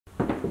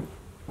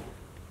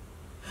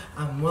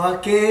I'm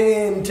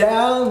walking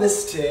down the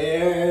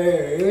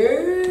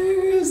stairs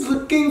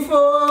looking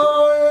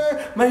for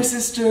my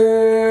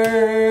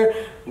sister.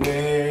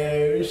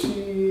 Where is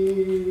she?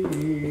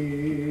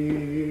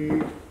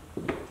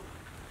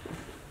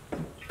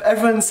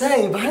 Everyone's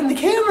saying, behind the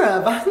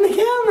camera, behind the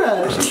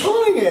camera. She's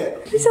holding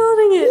it. She's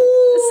holding it.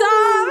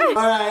 Stop!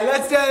 Alright,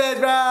 let's do this,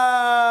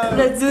 bro.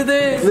 Let's do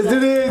this. Let's do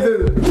this.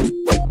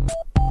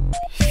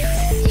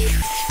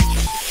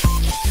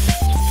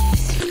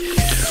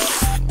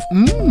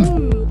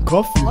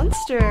 Coffee.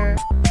 Monster.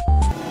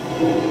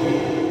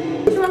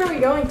 Which one are we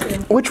going to?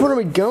 Which one are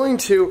we going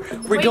to?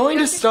 We're going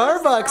to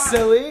Starbucks,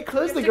 silly.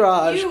 Close the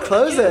garage.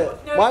 Close it.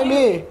 Why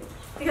me?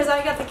 Because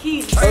I got the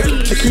keys. Oh,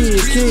 the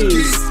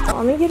keys.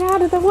 Let me get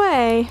out of the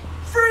way.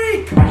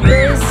 Freak!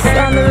 There's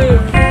on the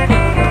roof.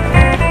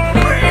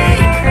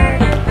 Freak!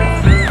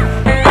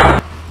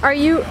 Are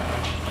you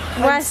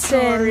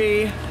Weston?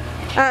 Sorry.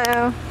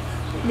 Uh-oh.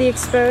 The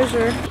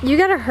exposure. You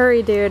gotta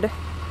hurry, dude.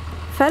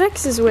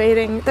 FedEx is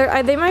waiting.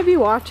 They might be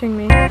watching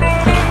me.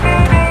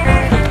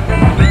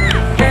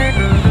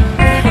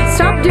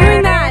 Stop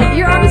doing that!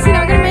 You're obviously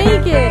not gonna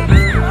make it!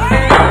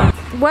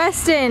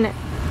 Weston!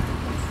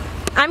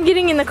 I'm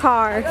getting in the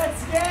car. I got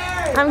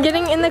scared. I'm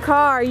getting in the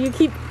car. You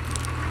keep...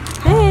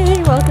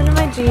 Hey, welcome to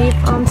my Jeep.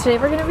 Today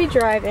we're gonna be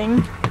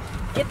driving.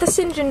 Get the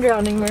Sinjin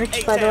drowning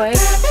merch, by the way.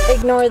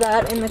 Ignore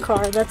that in the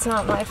car. That's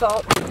not my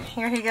fault.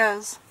 Here he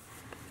goes.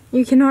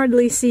 You can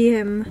hardly see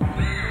him.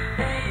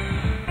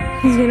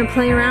 He's gonna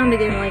play around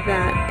again like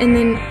that. And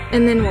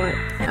then what?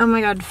 Oh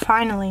my god,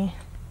 finally.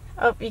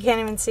 Oh, you can't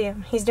even see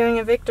him. He's doing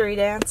a victory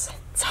dance.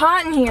 It's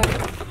hot in here.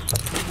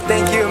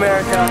 Thank you,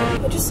 America.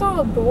 I just saw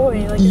a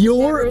boy. Like, I've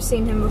never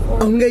seen him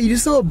before. Oh my god, you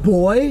just saw a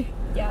boy?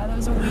 Yeah, that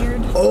was a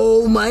weird.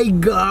 Oh my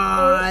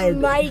god. Oh,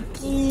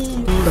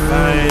 Mikey.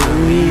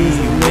 Finally,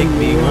 you make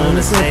me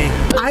wanna say.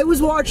 I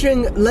was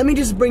watching, let me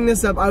just bring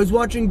this up. I was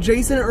watching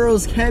Jason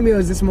Earl's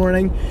cameos this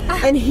morning,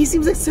 and he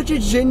seems like such a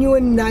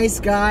genuine, nice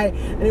guy,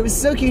 and it was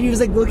so cute. He was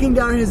like looking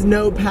down at his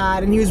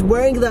notepad, and he was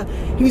wearing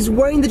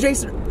the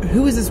Jason,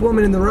 who is this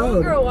woman in the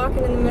road? Homegirl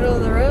walking in the middle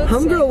of the road.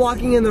 Homegirl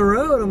walking in the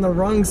road on the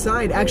wrong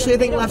side. Actually, I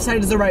think left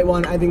side is the right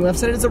one. I think left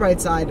side is the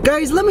right side.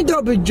 Guys, let me throw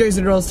up a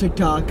Jason Earl's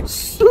TikTok.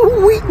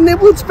 Sweet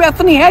niblets,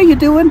 Bethany, how you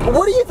doing?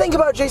 What do you think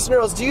about Jason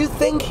Earl's? Do you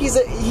think he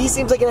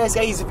seems like a nice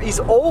guy? He's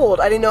old.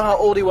 I didn't know how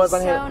old he was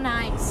on him. So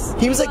nice.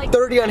 He was like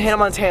 30 on Hannah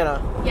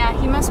Montana. Yeah,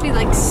 he must be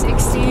like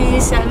 60,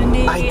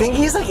 70. I think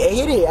he's like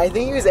 80. I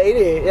think he was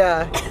 80,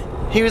 yeah.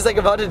 He was like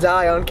about to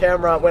die on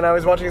camera when I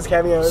was watching his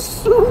cameos.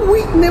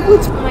 Sweet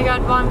niblets. Oh my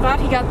god, well I'm glad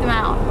he got them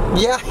out.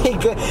 Yeah,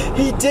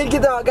 he did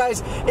get them out.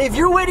 Guys, if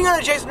you're waiting on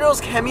a Jason Earl's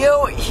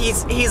cameo,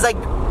 he's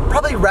like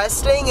probably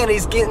resting and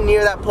he's getting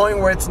near that point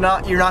where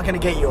you're not gonna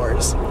get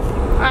yours.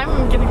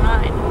 I'm getting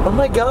mine. Oh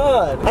my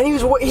god. And he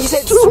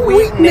said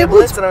sweet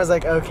niblets and I was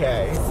like,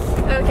 okay.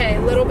 Okay,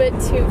 a little bit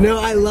too. No,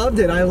 I loved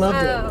it. I loved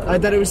it. Okay. I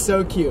thought it was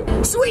so cute.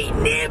 Sweet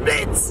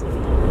niblets!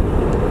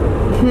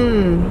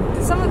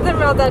 Something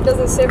about that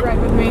doesn't sit right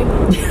with me.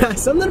 Yeah,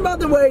 something about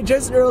the way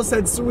Jason Earl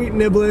said sweet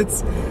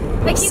niblets.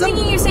 I keep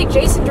thinking you say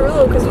Jason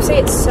Derulo because you say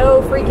it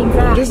so freaking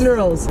fast. Jason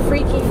Earl's.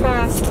 Freaky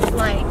fast,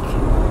 like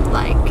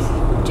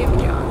Jimmy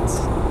John's.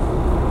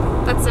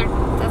 That's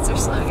their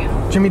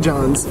slogan. Jimmy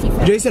John's.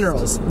 Jason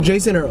Earl's.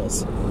 Jason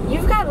Earl's.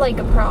 You've got like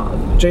a prop.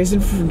 Jason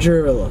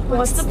Derulo.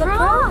 What's the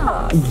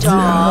prop?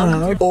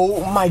 Dog.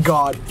 Oh my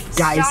god.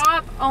 Guys.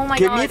 Stop. Oh my god.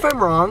 Get me if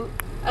I'm wrong.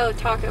 Oh,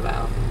 Taco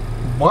Bell.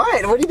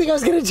 What? What do you think I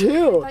was gonna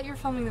do? I thought you were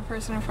filming the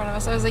person in front of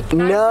us. I was like,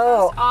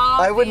 no,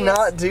 I would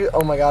not do.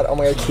 Oh my god,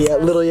 Kia,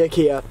 literally a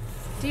Kia.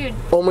 Dude.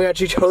 Oh my god,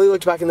 she totally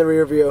looked back in the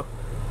rear view.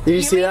 Did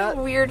you see made that?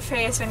 A weird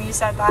face when you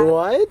said that.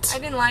 What? I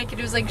didn't like it.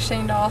 It was like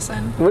Shane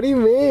Dawson. What do you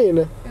mean?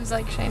 It was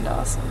like Shane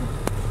Dawson.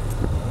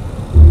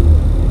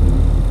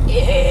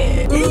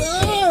 Yeah.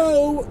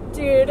 Whoa!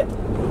 Dude.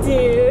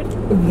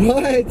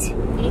 What?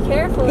 Be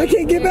careful. I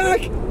can't get back.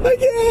 I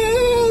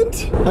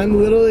can't.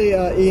 I'm literally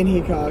Ian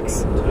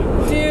Hecox.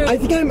 Dude. I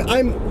think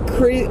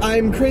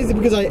I'm crazy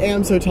because I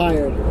am so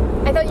tired.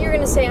 I thought you were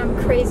gonna say I'm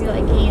crazy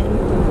like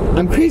Ian.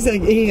 I'm crazy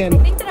like Ian.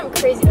 I think that I'm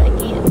crazy like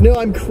Ian. No,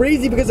 I'm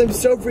crazy because I'm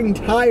so freaking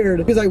tired.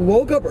 Because I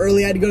woke up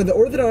early, I had to go to the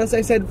orthodontist.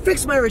 I said,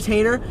 fix my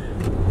retainer.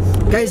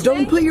 Guys,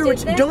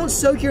 don't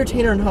soak your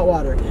retainer in hot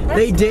water.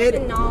 They did.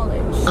 That's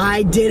knowledge.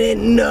 I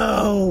didn't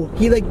know.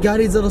 He like got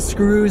his little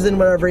screws and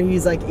whatever. He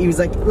was like,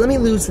 let me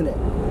loosen it.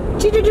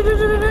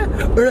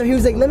 Or no, he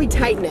was like, let me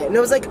tighten it. And I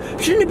was like,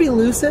 shouldn't it be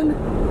loosened?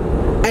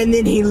 And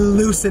then he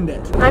loosened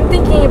it. I'm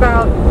thinking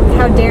about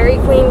how Dairy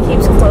Queen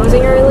keeps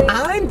closing early.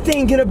 I'm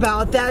thinking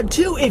about that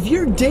too. If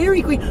you're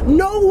Dairy Queen,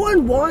 no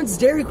one wants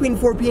Dairy Queen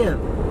 4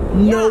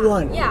 p.m. No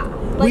one. Yeah.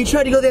 We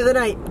tried to go the other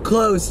night,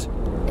 closed.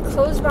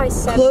 close by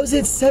 7. Close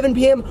at 7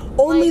 p.m.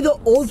 Only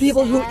Like, the old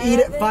people who eat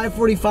at 7?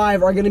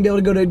 5:45 are going to be able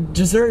to go to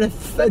dessert at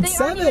But they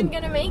 7. aren't even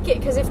gonna make it,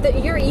 because if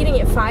you're eating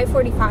at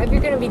 5:45,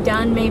 you're gonna be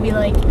done maybe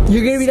like.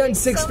 You're going to be done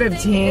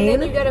 6:15,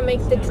 and then you gotta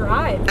make the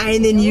drive.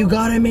 And then you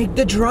gotta make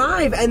the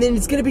drive, and then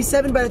it's gonna be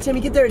 7 by the time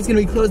you get there. It's gonna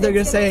be closed. They're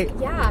gonna say,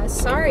 Yeah,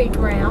 sorry,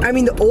 Graham. I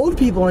mean, the old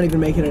people aren't even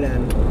making it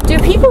in. Do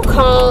people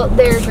call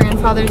their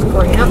grandfathers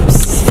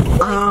Gramps?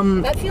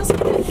 That feels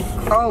kind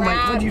of. Oh my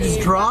god, you just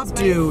dropped,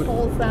 dude.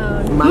 Whole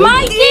phone.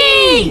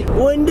 Mikey!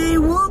 One day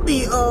we'll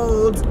be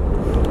old.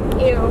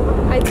 Ew.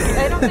 I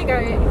don't think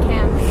I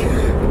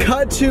can.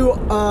 Cut to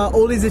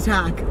Oldie's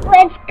attack.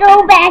 Let's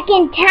go back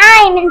in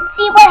time and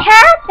see what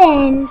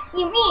happens.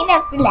 You mean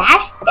a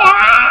flashback?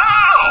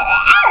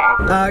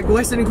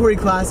 Weston and Corey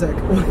classic.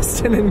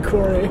 Weston and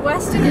Corey.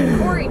 Weston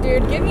and Corey,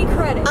 dude, give me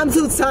credit. I'm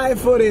so tired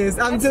for this.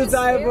 I'm so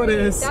tired for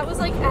this. That was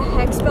like a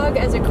hex bug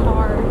as a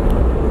car.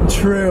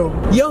 True.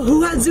 Yo,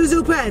 who had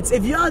Zuzu pets?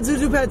 If y'all had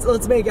Zuzu pets,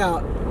 let's make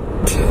out.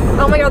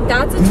 Oh my god,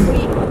 that's a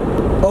tweet.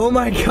 Oh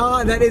my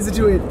god, that is a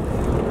tweet.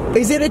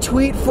 Is it a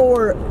tweet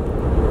for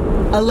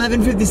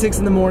 11:56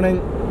 in the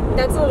morning?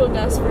 That's a little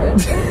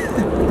desperate.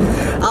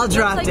 I'll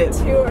draft That's like it.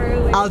 too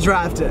early. I'll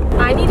draft it.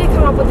 I need to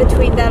come up with a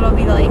tweet that'll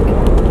be like,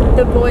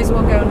 the boys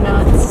will go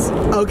nuts.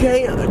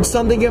 Okay,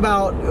 something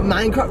about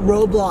Minecraft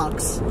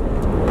Roblox.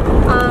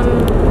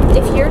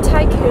 If your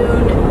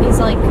tycoon is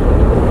like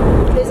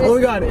business. Oh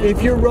my god,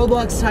 if you're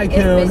Roblox If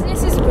tycoon.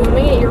 business is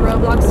booming at your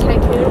Roblox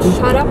tycoon,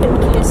 shut up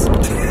and kiss me.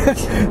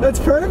 That's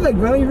perfect.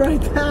 Why don't you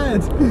write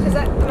that? Because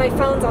my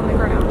phone's on the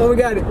ground. Oh my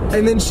god,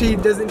 and then she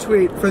doesn't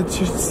tweet for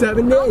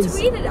 7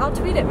 days. I'll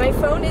tweet it. My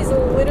phone is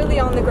literally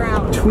on the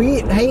ground.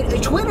 Tweet, hey,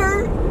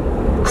 Twitter.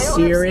 I don't Siri.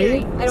 have Siri.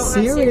 I don't have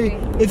Siri.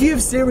 If you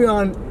have Siri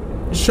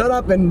on, shut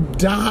up and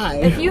die.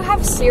 If you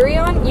have Siri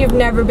on, you've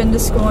never been to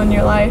school in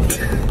your life.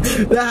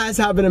 That has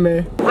happened to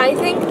me. I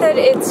think that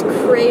it's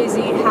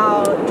crazy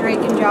how Drake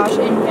and Josh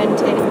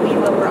invented We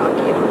Will Rock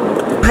You.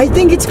 I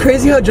think it's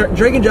crazy how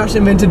Drake and Josh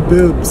invented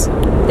boobs.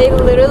 They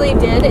literally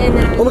did, and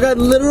then Oh my god,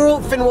 literal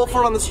Finn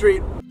Wolfhard on the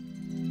street.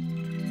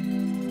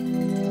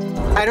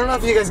 I don't know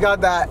if you guys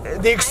got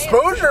that. The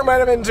exposure might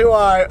have been too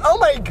high. Oh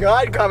my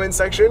god, comment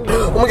section.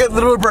 Oh my god,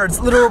 literal birds,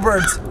 literal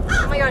birds.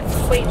 oh my god,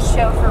 wait,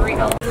 show for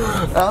real.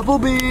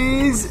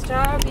 Applebee's.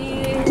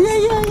 Starbucks.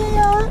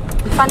 Yeah.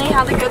 Funny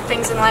how the good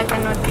things in life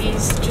end with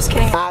bees. Just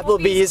kidding.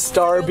 Applebee's,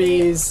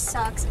 literally Starbucks.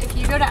 sucks. If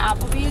you go to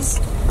Applebee's,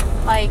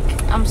 like,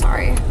 I'm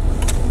sorry.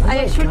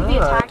 I shouldn't be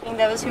attacking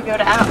those who go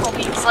to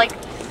Applebee's. Like,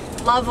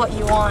 love what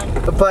you want.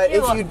 But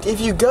Ew. if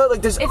you go,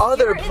 like, there's If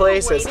other you're in the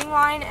places. waiting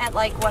line at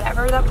like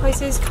whatever that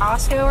place is,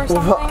 Costco or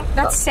something.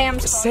 That's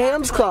Sam's Club.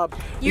 Sam's Club.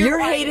 You're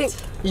hating.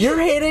 right.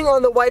 You're hating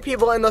on the white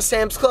people in the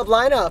Sam's Club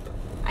lineup.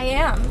 I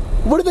am.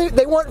 What do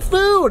they want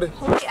food?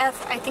 Holy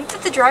F, I think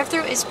that the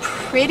drive-thru is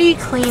pretty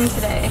clean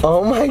today.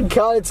 Oh my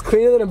god, it's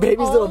cleaner than a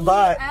baby's little Holy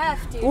butt.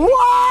 F, dude.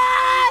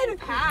 What?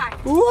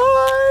 Packed.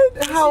 What?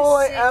 This How is will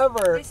I sick.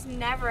 ever? This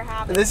never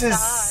happens This to is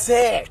us.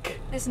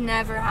 sick. This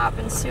never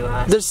happens to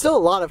us. There's still a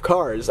lot of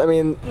cars. I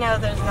mean, No,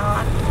 there's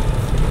not.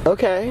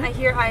 okay. I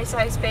hear Ice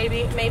Ice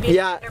Baby. Maybe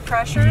Yeah. under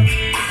pressure.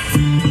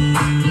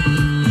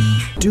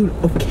 Dude,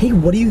 okay,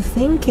 what are you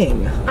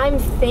thinking? I'm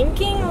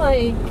thinking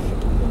like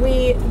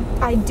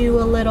I do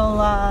a little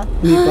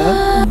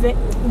Lipa?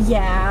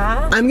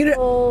 yeah. I'm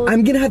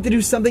gonna have to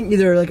do something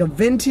either like a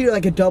venti or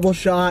like a double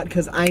shot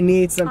because I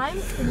need some.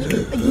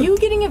 You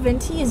getting a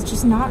venti is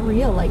just not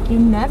real. Like, you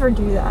never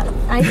do that.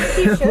 I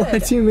think you should.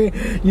 What do you mean?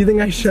 You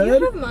think I Do should?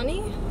 you have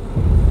money?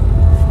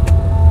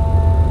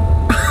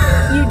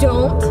 You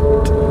don't?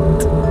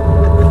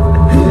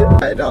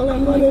 I don't have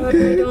Oh my money. god,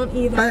 I don't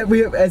either. We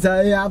have, is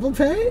that Apple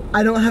Pay?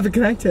 I don't have it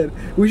connected.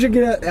 We should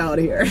get out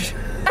of here.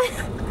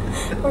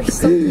 We're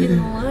stuck in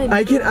the line.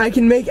 I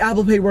can make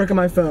Apple Pay work on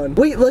my phone.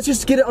 Wait, let's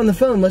just get it on the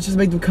phone. Let's just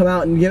make them come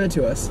out and give it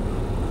to us.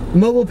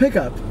 Mobile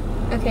pickup.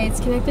 Okay, it's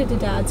connected to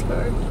Dad's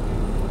car.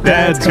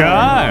 Dad's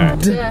car.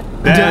 Yeah.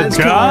 Dad's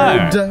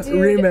car. Dude,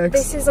 Remix.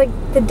 this is like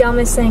the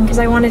dumbest thing because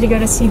I wanted to go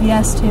to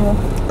CVS too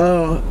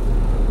Oh,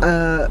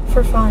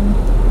 for fun.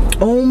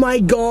 oh my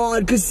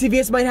god, because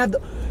CVS might have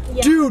the...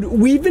 Yeah. Dude,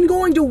 we've been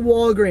going to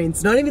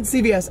Walgreens, not even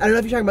CVS. I don't know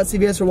if you're talking about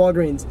CVS or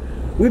Walgreens.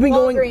 We've been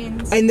going,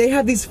 Walgreens. and they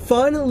have these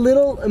fun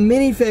little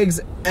minifigs,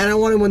 and I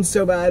wanted one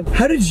so bad.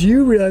 How did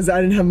you realize I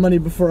didn't have money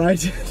before I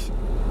did?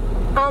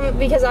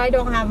 Because I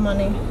don't have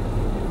money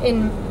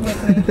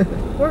with me.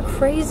 We're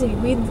crazy.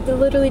 We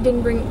literally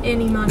didn't bring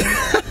any money.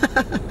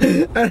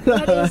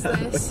 What is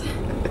this?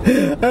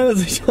 I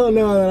honestly don't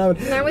know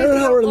that Now I we don't know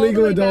have how to we're go all the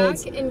legal way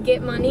adults. back and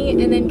get money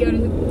and then go to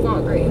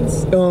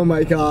Walgreens. Oh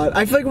my god.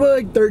 I feel like we're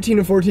like 13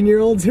 to 14 year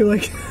olds who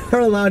like are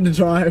allowed to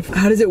drive.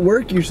 How does it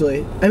work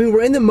usually? I mean,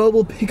 we're in the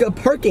mobile pickup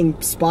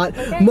parking spot.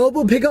 Okay.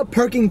 Mobile pickup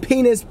parking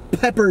penis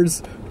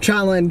peppers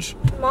challenge.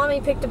 Mommy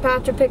picked a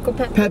patch of pickle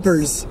peppers.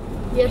 Peppers.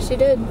 Yes, she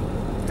did.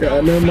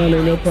 God, no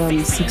money, no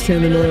problems.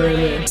 16 in the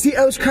morning. See,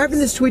 I was crafting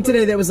this tweet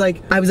today that was like,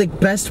 I was like,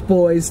 best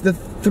boys, the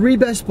 3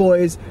 best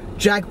boys,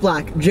 Jack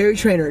Black, Jerry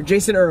Trainer,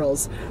 Jason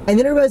Earls. And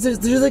then I realized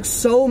there's like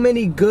so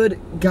many good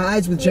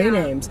guys with J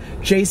names.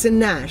 Jason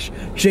Nash,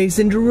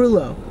 Jason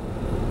Derulo,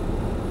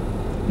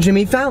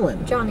 Jimmy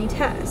Fallon, Johnny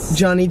Test.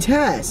 Johnny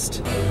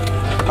Test.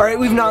 All right,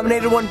 we've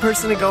nominated one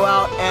person to go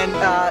out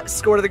and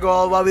score the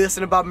goal while we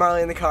listen to Bob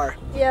Marley in the car.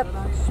 Yep.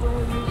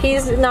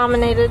 He's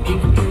nominated.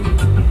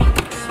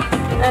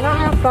 I don't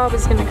know if Bob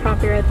is gonna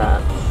copyright that.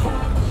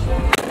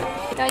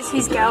 Guys,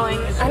 he's going.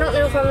 I don't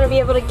know if I'm gonna be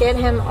able to get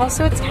him.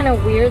 Also, it's kind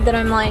of weird that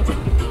I'm like,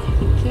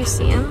 can you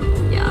see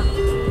him? Yeah.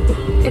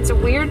 It's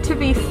weird to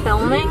be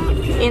filming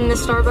in the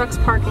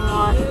Starbucks parking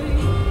lot.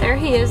 There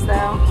he is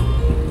though.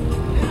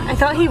 I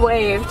thought he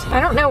waved. I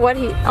don't know what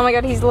oh my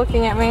God, he's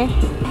looking at me.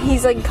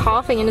 He's like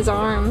coughing in his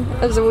arm.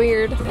 It was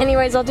weird.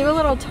 Anyways, I'll do a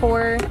little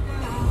tour.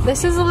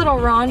 This is a little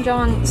Ron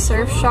John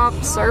surf shop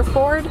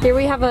surfboard. Here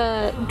we have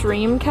a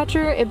dream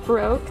catcher. It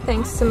broke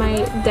thanks to my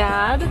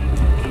dad.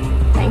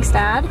 Thanks,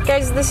 Dad.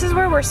 Guys, this is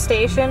where we're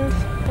stationed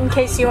in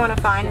case you want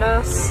to find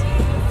us.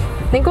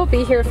 I think we'll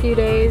be here a few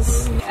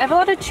days. I have a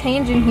lot of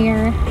change in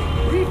here.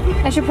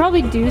 I should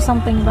probably do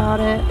something about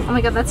it. Oh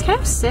my God, that's kind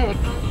of sick.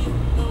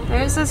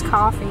 There's this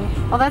coffee.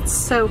 Oh, that's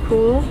so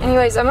cool.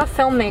 Anyways, I'm a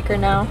filmmaker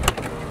now.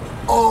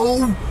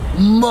 Oh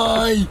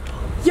my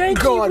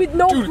Yankee God, with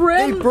no dude,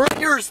 brim. They burnt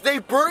yours. They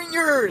burnt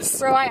yours.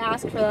 Bro, I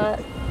asked for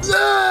that.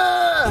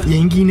 Ah!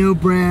 Yankee no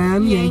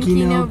bram.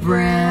 Yankee no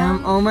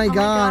bram. Oh my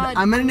God.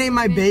 I'm gonna name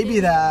my baby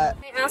that.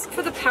 I asked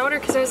for the powder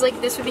because I was like,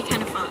 this would be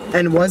kind of fun.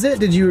 And was it?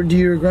 Do you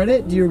regret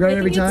it? Do you regret it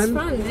every time? It's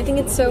fun. I think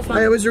it's so fun.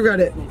 I always regret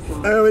it.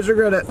 I always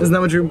regret it. Isn't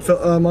that what your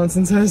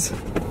Monson says?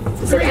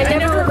 I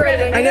never regret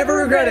it. I never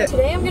regret it.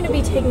 Today I'm gonna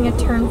be taking a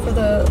turn for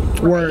the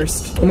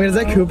worst. Oh my God, is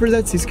that Cooper? Is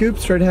that C Scoop?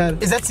 Straight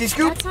ahead. Is that C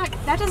Scoop? That's not,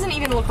 that doesn't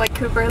even look like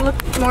Cooper. It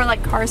looked more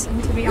like Carson,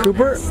 to be honest.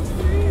 Cooper?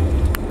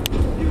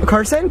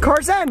 Carson?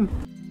 Carson!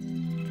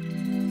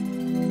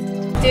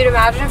 Dude,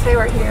 imagine if they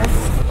were here.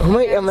 Oh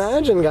my,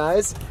 imagine,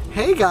 guys.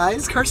 Hey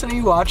guys, Carson, are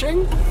you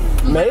watching?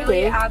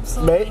 Maybe.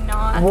 Absolutely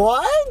not.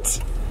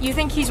 What? You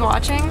think he's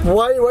watching?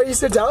 Why are you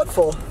so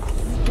doubtful?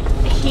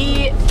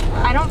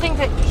 I don't think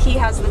that he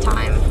has the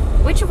time.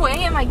 Which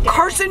way am I going?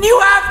 Carson,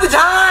 you have the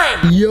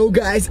time! Yo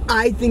guys,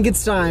 I think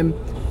it's time.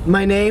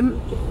 My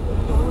name?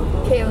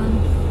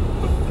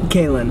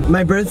 Kaylin.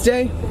 My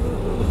birthday?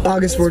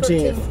 August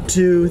 14th,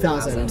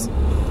 2000.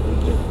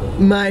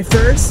 My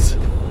first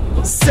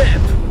sip.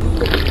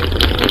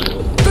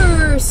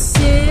 First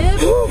sip.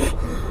 Oh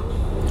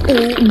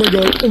my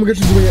God,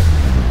 she's doing it.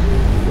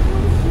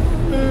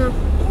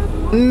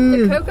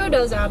 The cocoa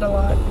does add a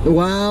lot.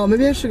 Wow,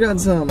 maybe I should have got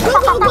some.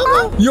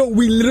 Yo,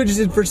 we literally just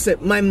did first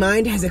sip. My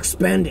mind has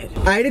expanded.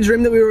 I had a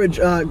dream that we were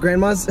at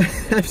grandma's.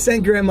 I'm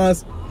saying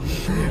grandma's,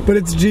 but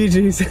it's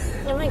Gigi's.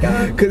 Oh my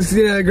God. Because,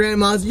 you know,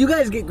 grandma's, you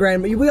guys get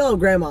grandma, we all have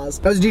grandma's.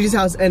 That was Gigi's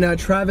house and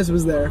Travis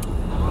was there.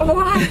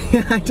 Why?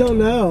 I don't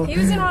know. He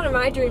was in one of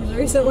my dreams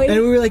recently. And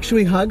we were like, should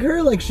we hug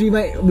her? Like, we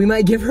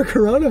might give her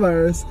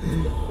coronavirus.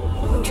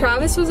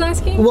 Travis was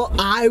asking? Well,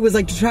 I was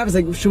like to Travis,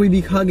 like, should we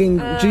be hugging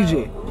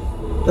Gigi?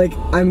 Like,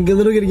 I'm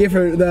literally gonna give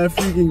her the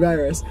freaking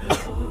virus.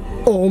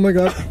 Oh my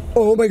God.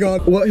 Oh my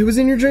God. What, who was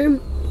in your dream?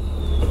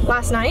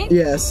 Last night?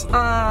 Yes.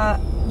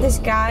 This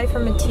guy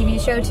from a TV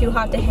show, Too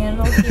Hot to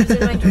Handle, he was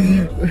in my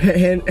dream.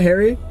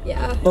 Harry?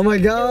 Yeah. Oh my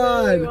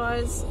God. It really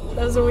was.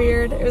 That was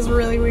weird. It was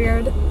really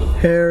weird.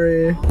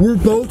 Harry. We're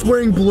both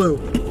wearing blue.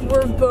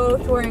 We're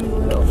both wearing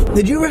blue.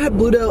 Did you ever have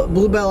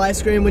Bluebell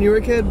ice cream when you were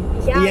a kid?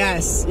 Yeah.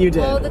 Yes, you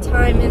did. All the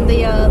time in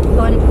the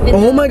lunch.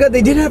 Oh my God,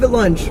 they did have it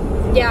lunch.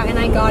 Yeah, and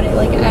I got it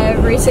like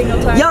every single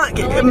time. Yeah,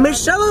 oh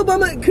Michelle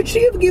Obama, could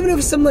she have given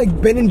us some like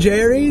Ben and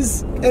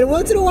Jerry's? And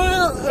once in a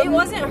while... it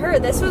wasn't her,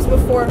 this was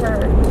before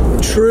her.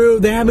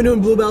 True, they have been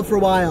doing Bluebell for a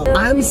while.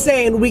 I'm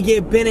saying we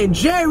get Ben and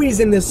Jerry's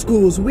in the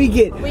schools. We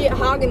get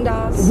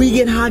Haagen-Dazs. We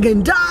get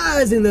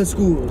Haagen-Dazs in the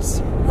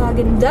schools.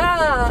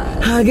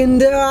 Haagen-Dazs.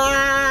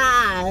 Haagen-Dazs.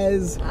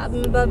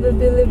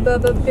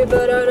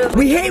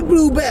 We hate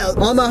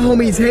Bluebell. All my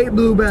homies hate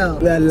Bluebell.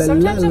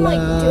 Sometimes I'm like,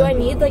 do I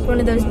need like one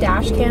of those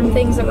dash cam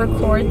things that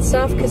record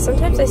stuff? Because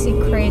sometimes I see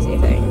crazy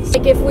things.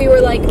 Like if we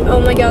were like, oh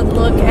my God,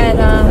 look at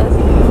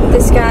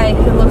this guy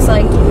who looks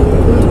like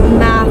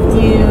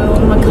Matthew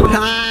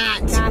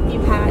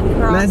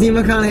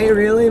McConaughey,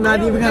 really?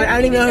 Matthew McConaughey?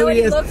 I don't even know who he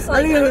is.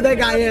 I don't even know who that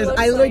guy is.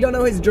 I literally don't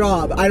know his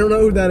job. I don't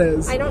know who that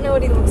is. I don't know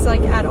what he looks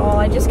like at all.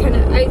 I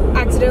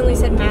accidentally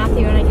said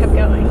Matthew and I kept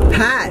going.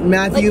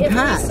 Matthew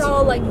Pat. If we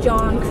saw like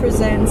John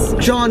Krasinski.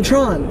 John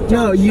Tron.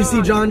 No, you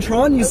see John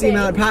Tron, you see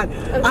Matt Pat.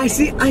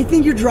 Okay. I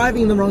think you're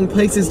driving in the wrong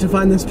places to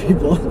find those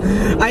people.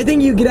 I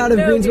think you get out of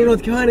Greensboro,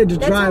 North Carolina to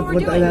drive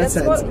in that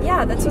sense.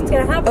 Yeah, that's what's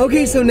gonna happen.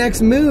 Okay, so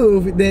next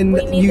move, then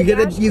you get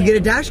a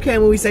dash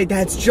cam when we say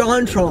that's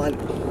John Tron.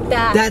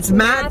 That's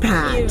Matt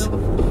Pat.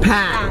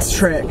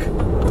 Patrick.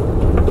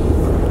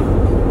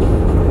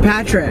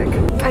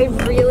 I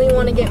really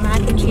want to get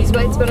mac and cheese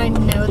bites, but I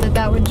know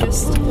that would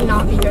just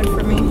not be good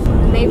for me.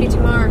 Maybe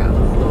tomorrow.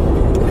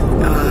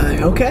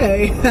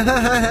 Okay.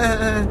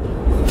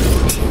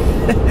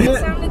 It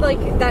sounded like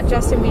that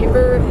Justin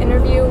Bieber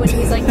interview when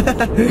he's like,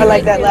 I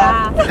like that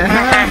laugh.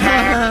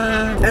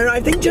 And I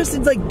think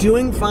Justin's like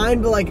doing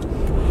fine, but like,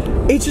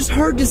 it's just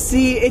hard to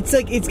see. It's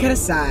like, it's kind of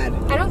sad.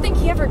 I don't think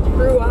he ever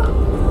grew up.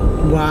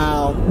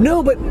 Wow.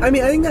 No, but I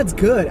mean, I think that's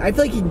good. I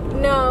feel like he...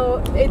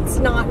 No, it's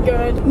not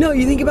good. No,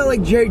 you think about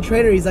like Jerry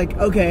Trainer, he's like,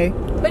 okay.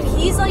 But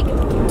he's like,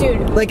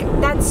 dude, like,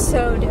 that's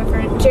so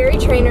different. Jerry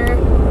Trainer,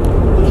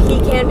 he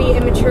can be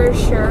immature,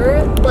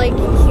 sure. Like,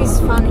 he's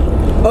funny.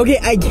 Okay,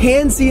 I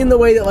can see in the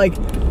way that like,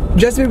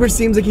 Justin Bieber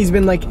seems like he's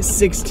been like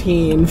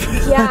 16 for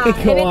yeah, like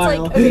a and while. it's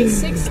like, okay,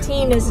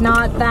 16 is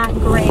not that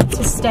great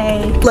to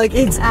stay. Like,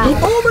 it's,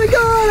 oh my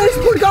god, I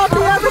just poured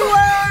coffee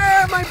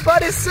everywhere! My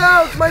butt is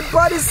soaked! My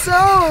butt is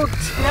soaked!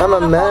 I'm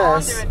a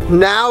mess.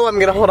 Now I'm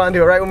gonna hold on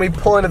to it right when we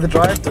pull into the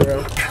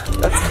drive-thru.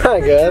 That's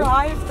not good.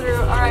 Drive-thru,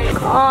 alright.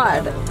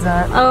 God.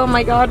 Oh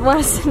my god,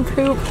 Weston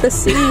pooped the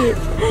seat.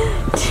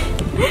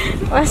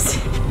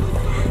 Weston.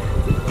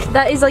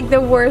 That is like the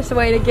worst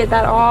way to get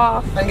that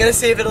off. I'm gonna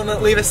see if it'll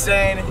leave a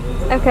stain.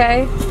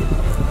 Okay.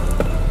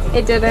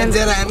 It didn't. It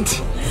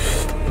didn't.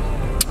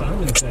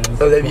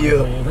 I love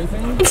you.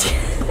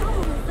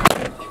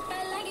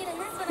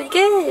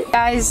 Good.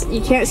 Guys,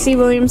 you can't see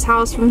William's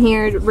house from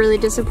here. Really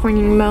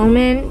disappointing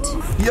moment.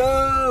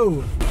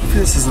 Yo!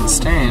 This isn't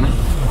stained.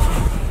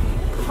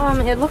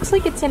 It looks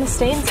like it's in a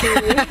stain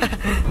series.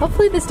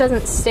 Hopefully this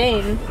doesn't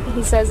stain,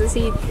 he says as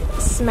he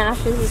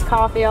smashes his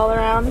coffee all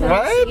around.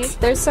 Right?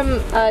 There's some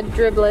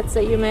driblets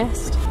that you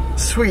missed.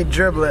 Sweet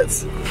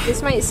driblets.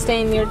 This might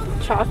stain your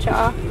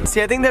cha-cha.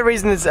 See, I think the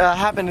reason this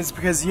happened is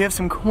because you have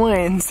some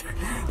coins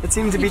that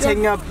seem to be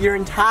taking up your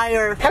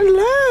entire...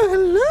 Hello,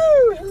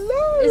 hello,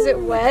 hello. Is it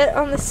wet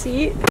on the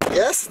seat?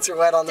 Yes, it's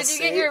wet on the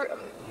seat. Did you get your...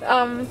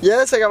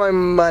 Yes, I got my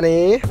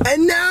money.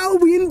 And now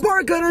we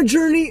embark on our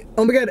journey.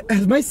 Oh my god,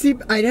 has my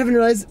seat, I haven't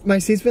realized my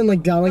seat's been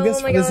like down like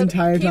this for this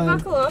entire time. Can you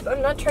buckle up?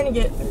 I'm not trying to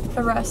get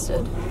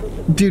arrested.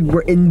 Dude,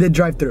 we're in the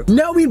drive-thru.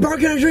 Now we embark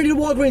on our journey to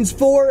Walgreens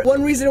for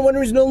one reason and one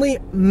reason only,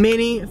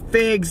 mini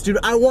figs. Dude,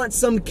 I want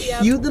some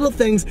cute little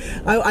things.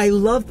 I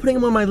love putting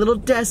them on my little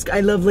desk.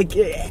 I love like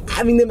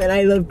having them and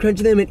I love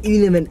crunching them and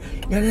eating them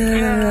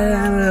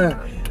and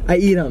I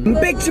eat them.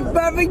 Picture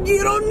perfect,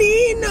 you don't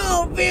need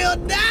no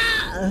filter.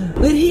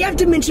 Did he have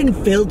to mention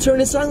filter in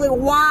his song? Like,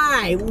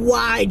 why?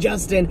 Why,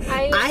 Justin?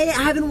 I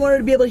haven't wanted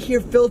to be able to hear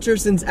filter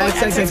since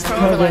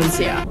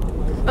XXX.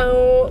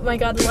 Oh my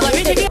god,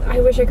 I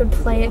wish I could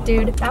play it,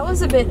 dude. That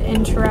was a bit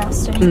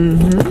interesting.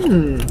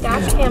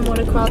 Dash cam would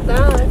have caught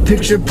that.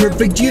 Picture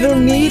perfect, you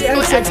don't need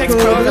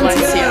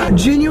XXX.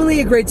 Genuinely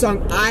a great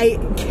song. I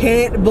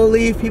can't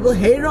believe people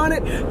hated on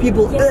it.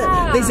 People,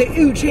 they say,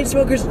 ooh, chain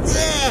smokers,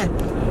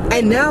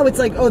 and now it's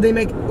like, oh, they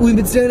make, we've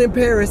been standing in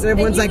Paris, and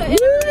everyone's like, woo!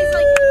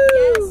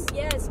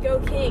 Yes,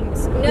 go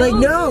Kings. No, like,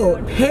 no,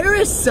 dude.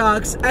 Paris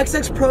sucks.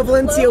 XX Pro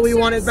Valencia, we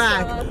want it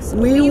back. Sucks.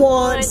 We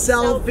want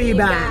selfie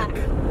back.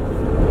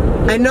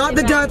 And not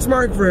the Dutch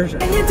Mark version.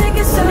 Can you take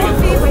a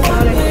selfie? Oh my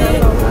god, I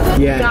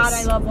love Yes. God,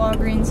 I love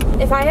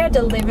Walgreens. If I had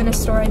to live in a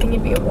store, I think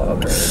it'd be a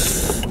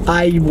Walgreens.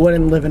 I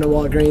wouldn't live in a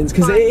Walgreens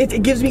because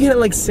it gives me kind of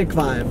like sick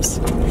vibes.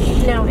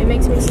 No, it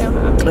makes me so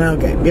happy.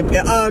 Okay, get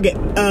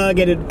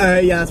it.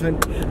 Yeah, that's fine.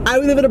 I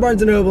would live in a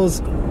Barnes &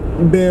 Noble's.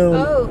 Boom.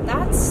 Oh,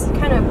 that's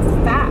kind of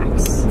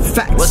facts.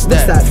 Facts. What's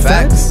that?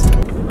 Facts?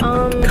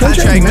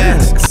 Contract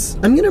Max.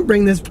 I'm gonna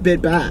bring this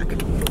bit back.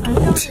 I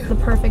know the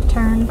perfect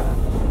turn.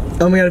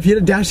 Oh my god, if you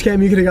had a dash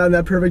cam, you could have gotten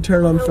that perfect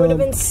turn on film. That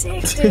would have been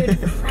sick,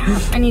 dude.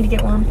 Crap. I need to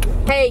get one.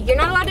 Hey, you're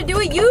not allowed to do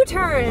a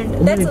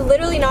U-turn. That's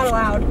literally not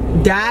allowed.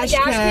 Dash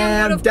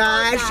cam,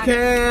 dash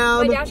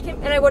cam. My dash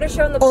cam, and I would have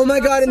shown the. Oh my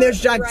god, and there's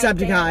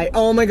Jacksepticeye.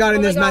 Oh my god,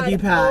 and there's Matthew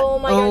Pat.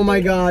 Oh my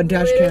god,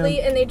 dash cam.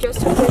 And they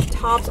just took his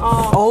tops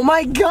off. Oh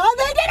my god,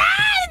 they did it!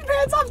 His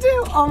pants off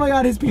too. Oh my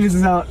god, his penis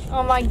is out.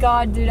 Oh my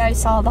god, dude, I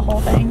saw the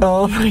whole thing.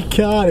 Oh my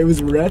god, it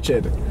was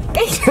wretched.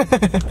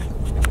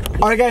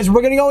 Alright guys,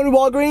 we're gonna go into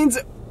Walgreens.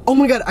 Oh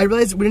my god, I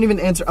realized we didn't even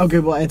answer. Okay,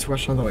 we'll answer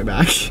question on the way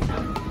back.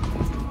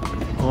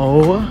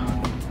 Oh.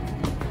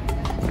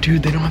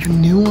 Dude, they don't have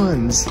new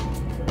ones. You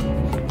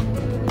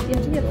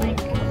have to get link.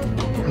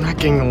 I'm not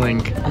getting the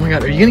link. Oh my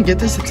god, are you gonna get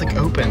this? It's like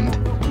opened.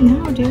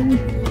 No, dude.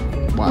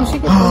 Wow. You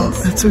should get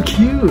this. That's so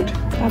cute.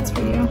 That's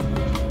for you.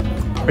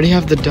 I already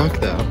have the duck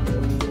though.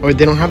 Oh,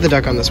 they don't have the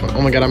duck on this one.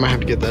 Oh my god, I might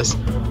have to get this.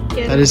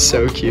 That is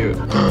so cute.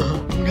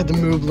 Oh my god, the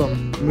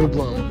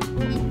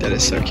Mooblum. That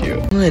is so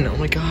cute. Oh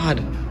my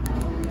god.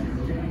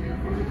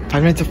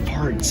 5 minutes of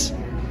farts.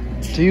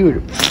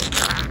 Dude.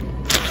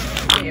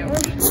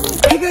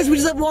 Hey guys, we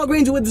just left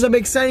Walgreens with some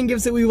exciting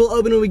gifts that we will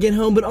open when we get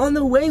home. But on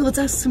the way, let's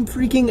answer some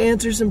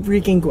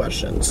freaking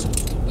questions.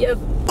 Yep.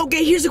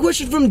 Okay, here's a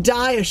question from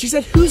Daya. She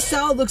said, whose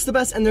salad looks the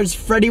best? And there's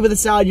Freddie with a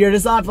salad. You're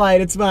just off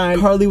light, it's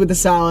fine. Carly with a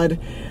salad.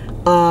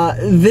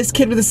 This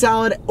kid with a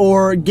salad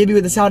or Gibby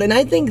with a salad. And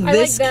I think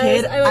this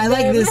kid, I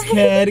like this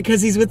kid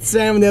because he's with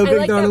Sam and they'll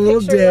go on a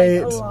little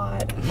date. Like, a lot.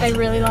 I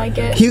really like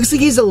it. He looks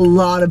like he's a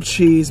lot of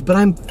cheese, but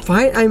I'm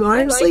fine. I'm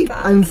honestly,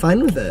 I'm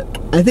fine with it.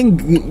 I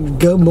think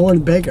go more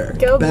and bigger.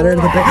 Go better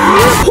more. The bigger.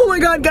 Oh my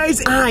god,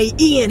 guys! I,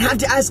 Ian, have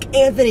to ask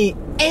Anthony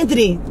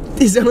Anthony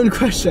his own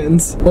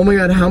questions. Oh my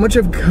god, how much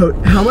of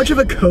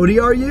a Cody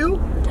are you?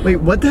 Wait,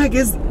 what the heck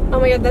is? Oh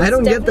my god, that's I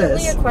don't get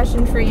definitely this. a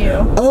question for you.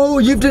 Oh,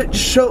 you have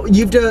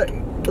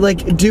to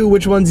like do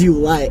which ones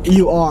you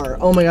are.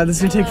 Oh my god, this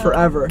is gonna take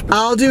forever.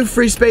 I'll do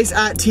free space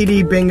at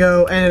TD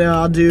bingo, and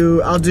I'll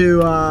do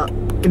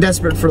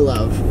desperate for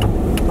love.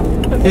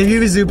 If you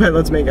have a zoo pet,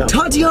 let's make up.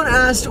 Tatiana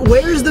asked,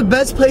 where's the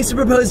best place to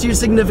propose to your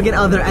significant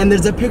other? And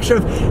there's a picture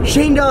of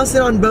Shane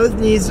Dawson on both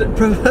knees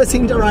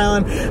proposing to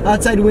Rylan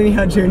outside Winnie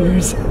Hut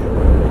Jr.'s.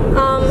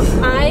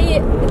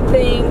 I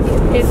think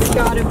it's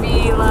gotta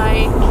be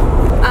like,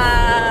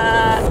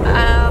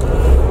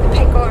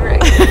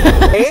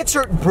 Pecora.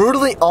 Answer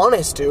brutally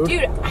honest, dude.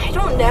 Dude, I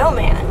don't know,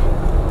 man.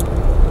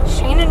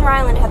 Shane and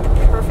Rylan had the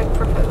perfect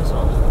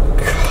proposal.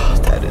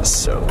 God, that is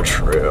so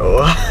true.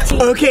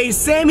 Okay,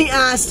 Sammy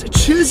asked,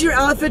 choose your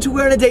outfit to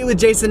wear on a date with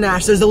Jason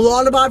Nash. There's a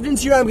lot of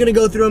options here. I'm gonna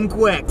go through them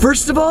quick.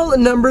 First of all,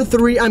 number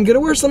 3, I'm gonna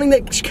wear something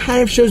that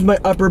kind of shows my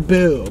upper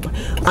boob.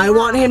 I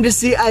want him to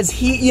see as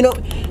he, you know,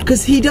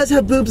 because he does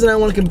have boobs and I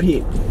want to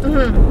compete.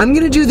 I'm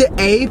gonna do the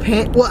A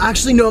pant. Well,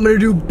 actually, no, I'm gonna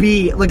do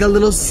B, like a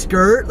little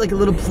skirt, like a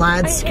little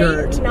plaid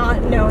skirt. I hate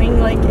not knowing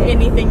like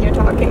anything you're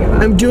talking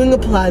about. I'm doing a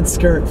plaid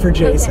skirt for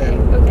Jason.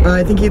 Okay.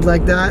 I think he'd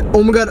like that.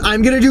 Oh my god,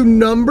 I'm gonna do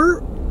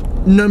number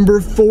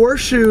 4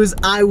 shoes.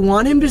 I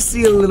want him to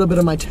see a little bit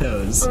of my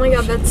toes. Oh my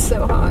god, that's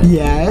so hot.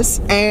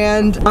 Yes,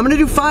 and I'm gonna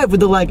do 5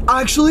 with the leg.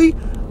 Actually,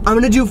 I'm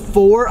gonna do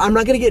 4. I'm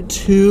not gonna get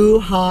too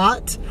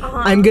hot.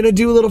 I'm gonna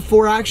do a little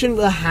 4 action,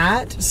 the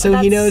hat, so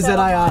he knows that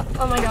I.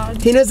 Oh my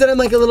god. He knows that I'm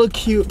like a little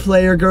cute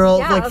player girl,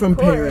 Yeah, like from of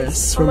course.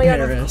 Paris. From oh my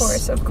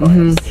Paris. god, of course.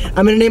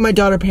 I'm gonna name my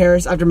daughter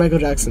Paris after Michael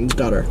Jackson's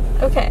daughter.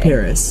 Okay.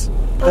 Paris.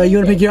 You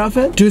wanna pick your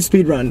outfit? Do a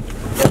speed run.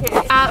 Okay.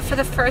 For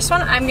the first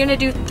one, I'm gonna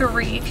do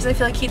 3 because I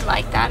feel like he'd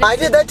like that. I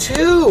did that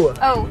too.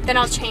 Oh, then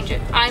I'll change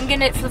it.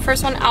 For the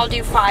first one, I'll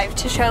do 5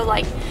 to show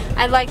like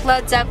I like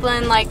Led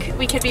Zeppelin. Like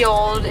we could be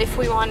old if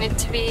we wanted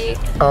to be.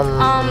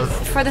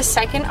 For the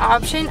second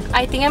option,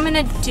 I think I'm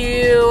gonna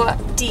do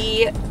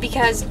D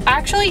because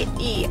actually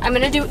E. I'm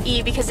gonna do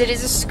E because it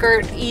is a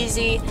skirt,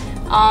 easy.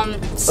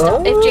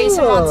 So if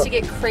Jason wants to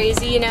get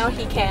crazy, you know,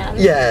 he can.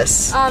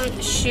 Yes.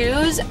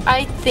 Shoes,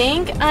 I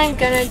think I'm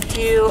gonna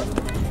do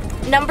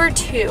number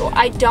 2.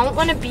 I don't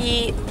want to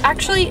be,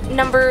 actually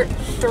number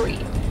 3.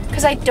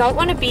 Because I don't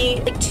want to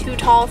be like too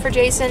tall for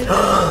Jason.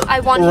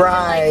 I want him to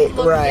like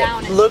look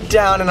down. Look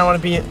down and I want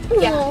to be.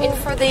 Yeah, and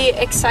for the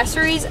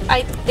accessories,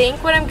 I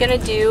think what I'm gonna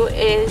do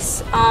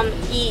is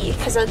E.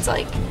 Because it's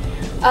like,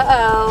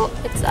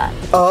 it's that.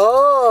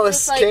 Oh,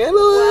 It's like, scandalous.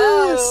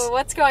 whoa,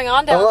 what's going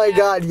on down there? Oh my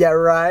god, yeah,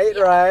 right.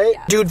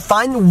 Yeah. Dude,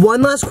 find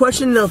one last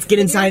question and let's get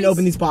inside and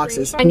open these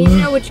boxes. I need to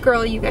know which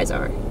girl you guys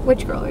are.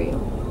 Which girl are you?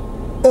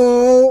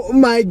 Oh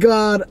my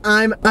god,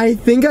 I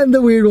think I'm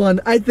the weird one.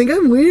 I think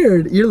I'm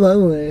weird. You're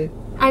lonely.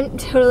 I'm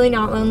totally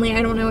not lonely.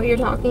 I don't know what you're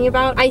talking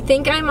about. I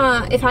think I'm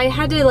if I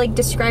had to like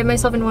describe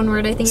myself in one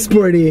word, I think it'd be,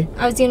 sporty.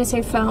 I was gonna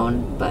say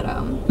phone, but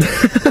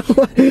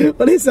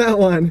What is that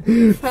one?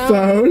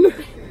 Phone?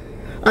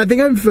 I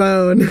think I'm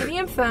phone. I think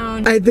I'm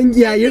phone. I think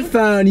you're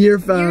phone. You're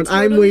phone. You're totally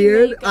I'm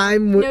weird.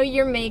 makeup. No,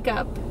 you're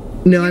makeup.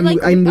 No,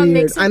 You're I'm a weird.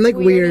 mix of I'm like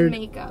weird. and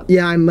makeup.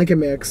 Yeah, I'm like a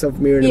mix of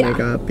weird and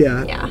makeup.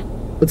 Yeah. Yeah.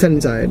 Let's head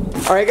inside.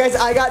 All right, guys,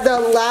 I got the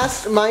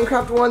last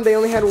Minecraft one. They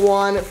only had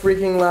one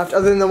freaking left,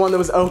 other than the one that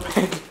was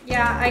open.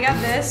 Yeah, I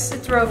got this.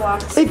 It's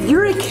Roblox. If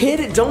you're a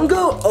kid, don't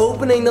go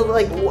opening the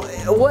like.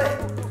 What?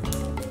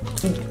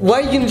 Why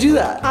are you gonna do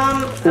that?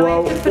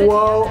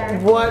 Whoa!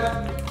 What?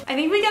 I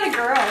think we got a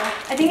girl.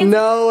 I think it's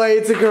No way,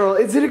 it's a girl.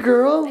 Is it a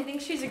girl? I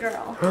think she's a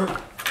girl.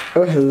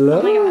 Oh, hello,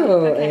 Oh my god.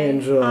 Okay.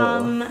 Angel.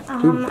 I'm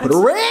put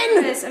so her in.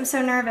 nervous. I'm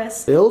so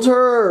nervous. Build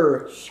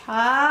her. Shut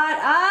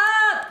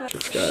up.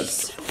 She's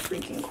so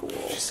freaking cool.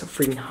 She's so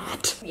freaking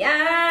hot.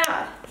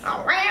 Yeah.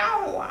 Oh,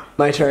 wow.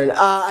 My turn.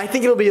 I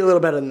think it'll be a little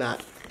better than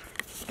that.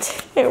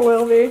 It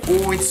will be.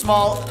 Oh, it's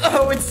small.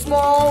 Oh, it's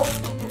small.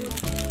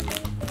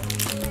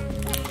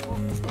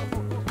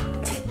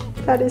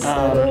 That is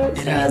so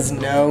It has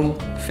no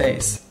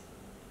face.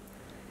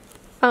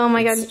 Oh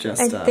my god. It's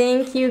just, I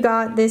think you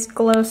got this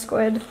glow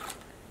squid.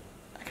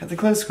 I got the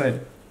glow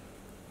squid.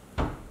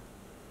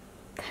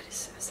 That is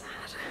so sad.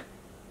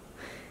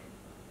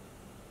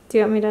 Do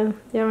you want me to,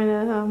 Yeah,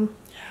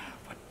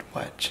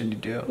 what should you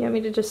do? you want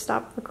me to just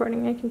stop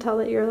recording? I can tell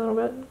that you're a little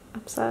bit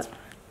upset.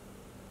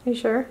 Are you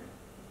sure?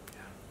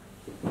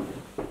 Yeah.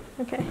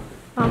 Okay.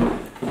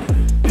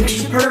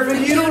 Picture's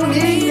perfect, you don't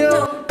need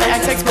no.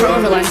 XX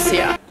Pro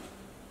Valencia.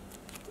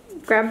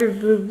 Grab your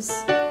boobs.